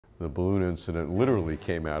The balloon incident literally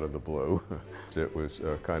came out of the blue. It was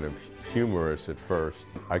kind of humorous at first.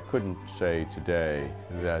 I couldn't say today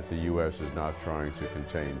that the U.S. is not trying to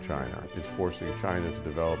contain China. It's forcing China to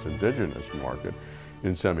develop its indigenous market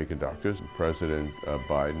in semiconductors. President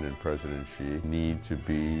Biden and President Xi need to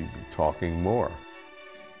be talking more.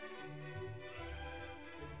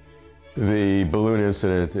 The balloon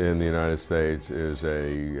incident in the United States is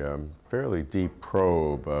a fairly deep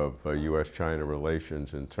probe of U.S.-China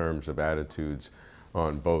relations in terms of attitudes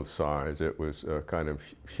on both sides. It was kind of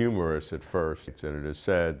humorous at first, and it is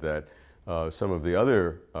said that some of the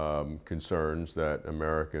other concerns that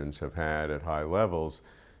Americans have had at high levels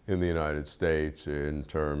in the United States in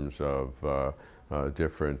terms of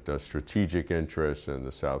different strategic interests in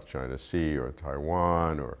the South China Sea or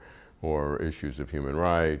Taiwan or issues of human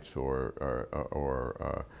rights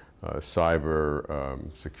or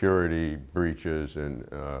cyber security breaches and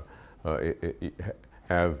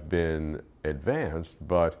have been advanced,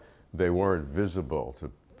 but they weren't visible to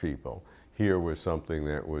people. Here was something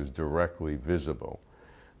that was directly visible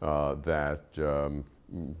that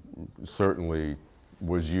certainly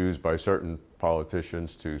was used by certain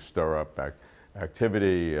politicians to stir up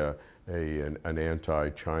activity. An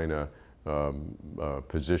anti-China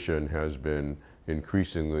position has been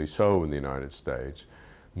increasingly so in the United States,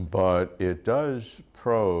 but it does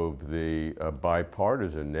probe the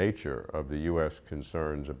bipartisan nature of the U.S.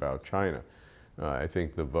 concerns about China. I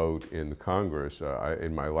think the vote in Congress,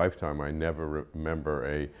 in my lifetime, I never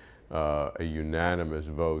remember a unanimous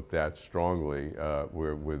vote that strongly,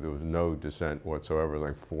 where there was no dissent whatsoever,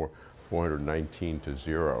 like 419 to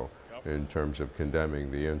 0 in terms of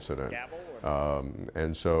condemning the incident.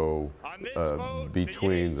 And so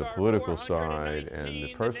between the political side and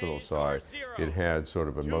the personal side, it had sort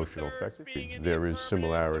of emotional effect. There is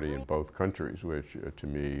similarity in both countries, which to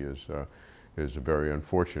me is very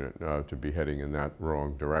unfortunate to be heading in that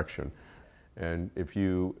wrong direction. And if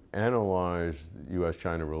you analyze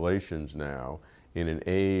U.S.-China relations now in an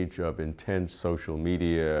age of intense social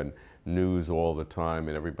media and news all the time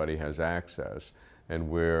and everybody has access, and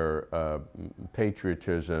where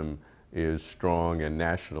patriotism is strong and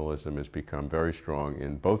nationalism has become very strong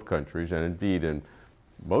in both countries and indeed in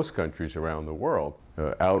most countries around the world.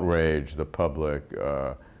 Outrage, the public,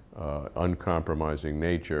 uncompromising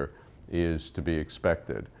nature is to be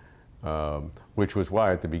expected, which was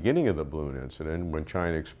why at the beginning of the balloon incident, when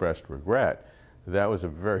China expressed regret, that was a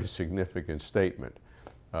very significant statement.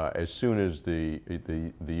 As soon as the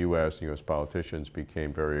U.S. and U.S. politicians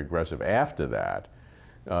became very aggressive after that,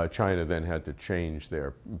 China then had to change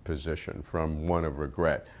their position from one of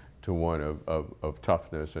regret to one of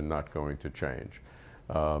toughness and not going to change.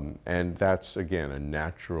 And that's, again, a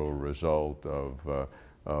natural result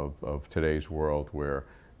of today's world where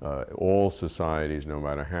all societies, no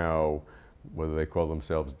matter how, whether they call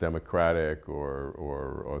themselves democratic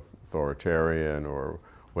or authoritarian or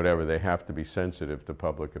whatever, they have to be sensitive to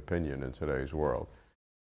public opinion in today's world.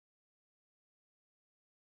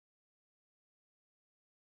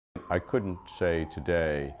 I couldn't say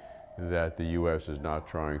today that the U.S. is not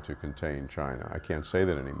trying to contain China. I can't say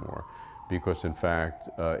that anymore because, in fact,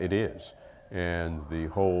 it is. And the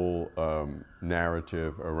whole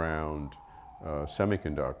narrative around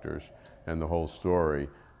semiconductors and the whole story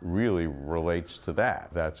really relates to that.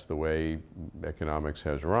 That's the way economics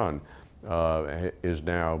has run, is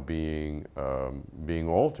now being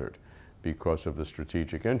altered because of the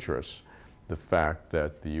strategic interests. The fact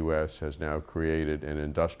that the U.S. has now created an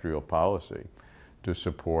industrial policy to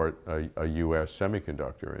support a U.S.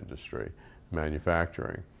 semiconductor industry,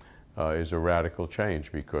 manufacturing, is a radical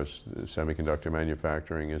change because semiconductor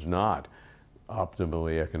manufacturing is not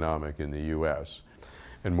optimally economic in the U.S.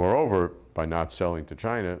 And moreover, by not selling to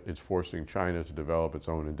China, it's forcing China to develop its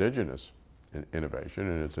own indigenous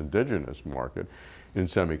innovation in its indigenous market in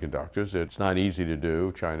semiconductors. It's not easy to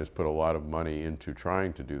do. China's put a lot of money into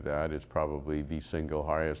trying to do that. It's probably the single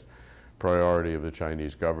highest priority of the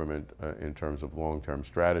Chinese government in terms of long-term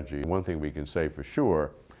strategy. One thing we can say for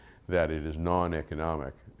sure, that it is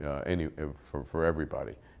non-economic for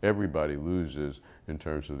everybody. Everybody loses in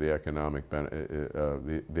terms of the economic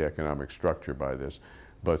the economic structure by this,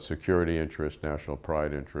 but security interests, national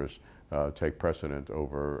pride interests take precedent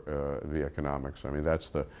over the economics. I mean, that's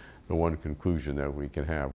the one conclusion that we can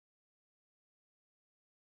have.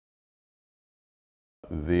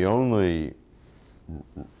 The only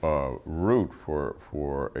route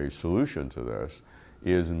for a solution to this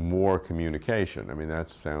is more communication. I mean, that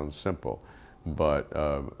sounds simple, but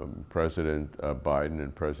President Biden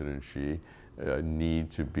and President Xi need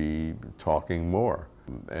to be talking more.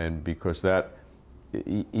 And because that,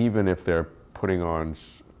 even if they're putting on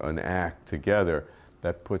an act together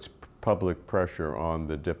that puts public pressure on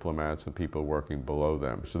the diplomats and people working below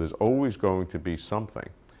them. So there's always going to be something.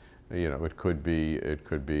 You know, it could be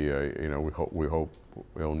you know, we hope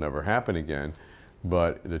it'll never happen again,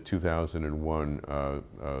 but the 2001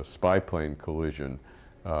 spy plane collision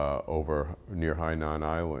over near Hainan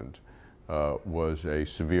Island was a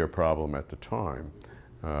severe problem at the time.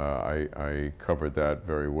 I covered that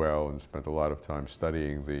very well and spent a lot of time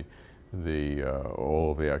studying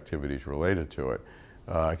all of the activities related to it.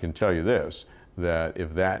 I can tell you this, that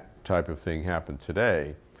if that type of thing happened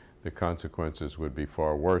today, the consequences would be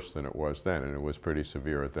far worse than it was then, and it was pretty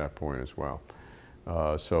severe at that point as well.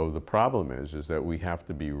 So the problem is that we have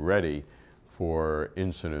to be ready for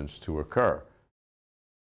incidents to occur.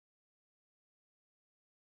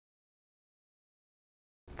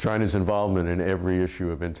 China's involvement in every issue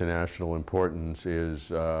of international importance is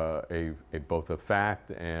both a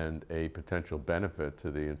fact and a potential benefit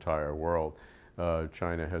to the entire world.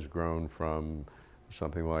 China has grown from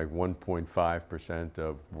something like 1.5%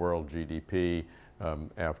 of world GDP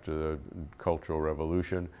after the Cultural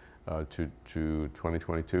Revolution to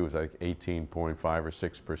 2022 is like 18.5 or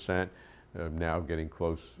 6%, now getting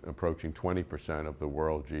close, approaching 20% of the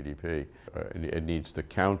world GDP. It needs to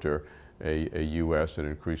counter a U.S. and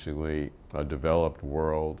increasingly developed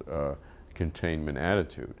world containment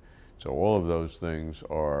attitude. So all of those things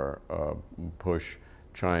are push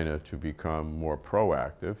China to become more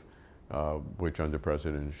proactive, which under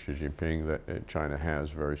President Xi Jinping that China has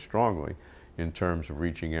very strongly in terms of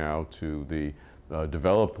reaching out to the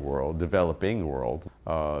developing world.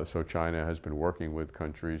 So China has been working with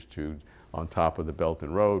countries on top of the Belt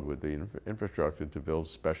and Road with the infrastructure to build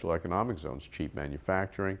special economic zones, cheap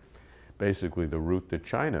manufacturing, basically the route that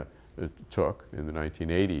China took in the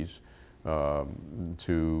 1980s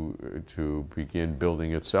to begin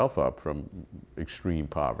building itself up from extreme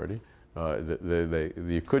poverty.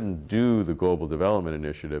 You couldn't do the Global Development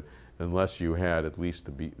Initiative unless you had at least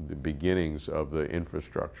the beginnings of the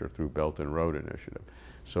infrastructure through Belt and Road Initiative.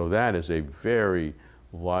 So that is a very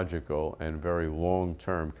logical and very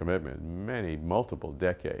long-term commitment, multiple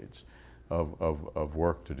decades of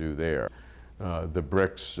work to do there. The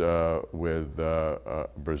BRICS with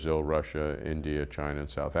Brazil, Russia, India, China, and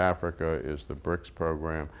South Africa is the BRICS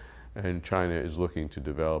program, and China is looking to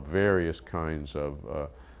develop various kinds of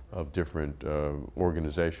different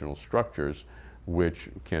organizational structures which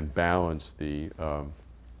can balance the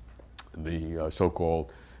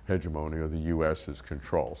so-called hegemony or the U.S.'s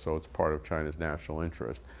control. So it's part of China's national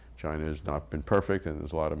interest. China has not been perfect and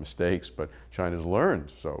there's a lot of mistakes, but China's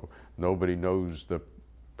learned. So nobody knows the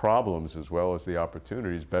problems as well as the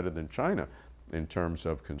opportunities better than China in terms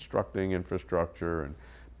of constructing infrastructure and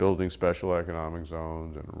building special economic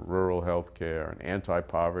zones and rural health care and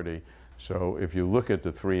anti-poverty. So if you look at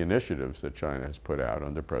the three initiatives that China has put out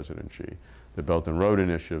under President Xi, the Belt and Road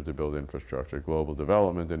Initiative to build infrastructure, Global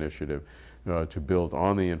Development Initiative to build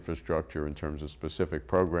on the infrastructure in terms of specific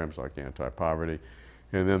programs like anti-poverty,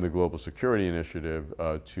 and then the Global Security Initiative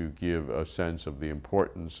to give a sense of the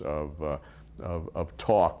importance of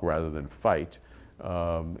talk rather than fight.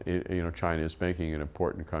 China is making an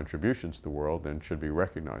important contribution to the world and should be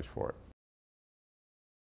recognized for it.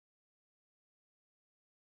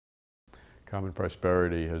 Common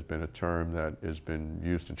prosperity has been a term that has been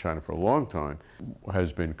used in China for a long time,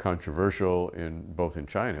 has been controversial both in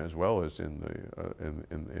China as well as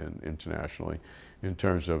internationally in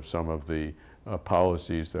terms of some of the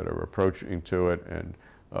policies that are approaching to it, and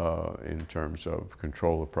in terms of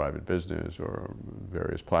control of private business or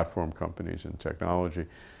various platform companies and technology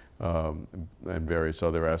and various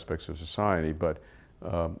other aspects of society. But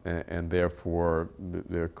and therefore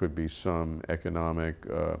there could be some economic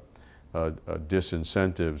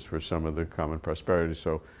disincentives for some of the common prosperity.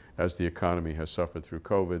 So as the economy has suffered through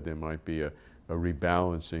COVID, there might be a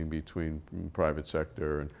rebalancing between private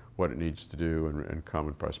sector and what it needs to do and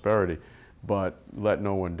common prosperity. But let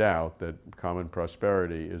no one doubt that common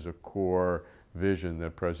prosperity is a core vision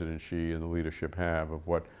that President Xi and the leadership have of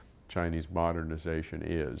what Chinese modernization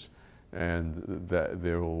is. And that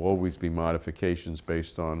there will always be modifications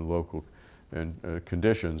based on local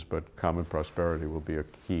conditions, but common prosperity will be a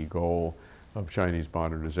key goal of Chinese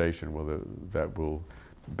modernization that will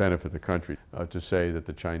benefit the country. To say that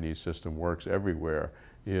the Chinese system works everywhere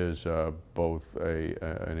is both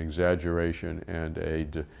an exaggeration and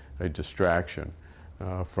a distraction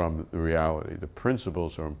from the reality. The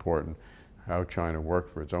principles are important, how China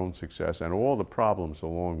worked for its own success, and all the problems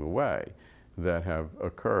along the way that have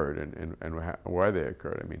occurred and why they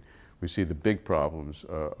occurred. I mean, we see the big problems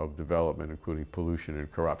of development, including pollution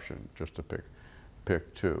and corruption, just to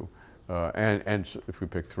pick two. if we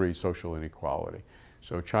pick three, social inequality.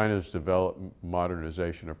 So China's developed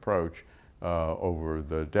modernization approach over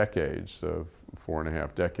the decades, the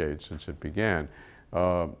 4.5 decades since it began,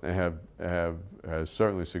 has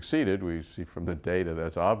certainly succeeded. We see from the data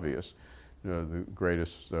that's obvious, the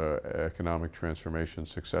greatest economic transformation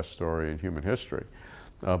success story in human history.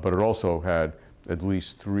 But it also had at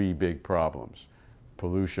least three big problems: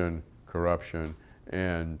 pollution, corruption,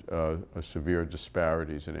 and severe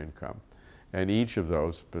disparities in income. And each of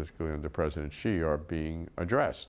those, particularly under President Xi, are being addressed.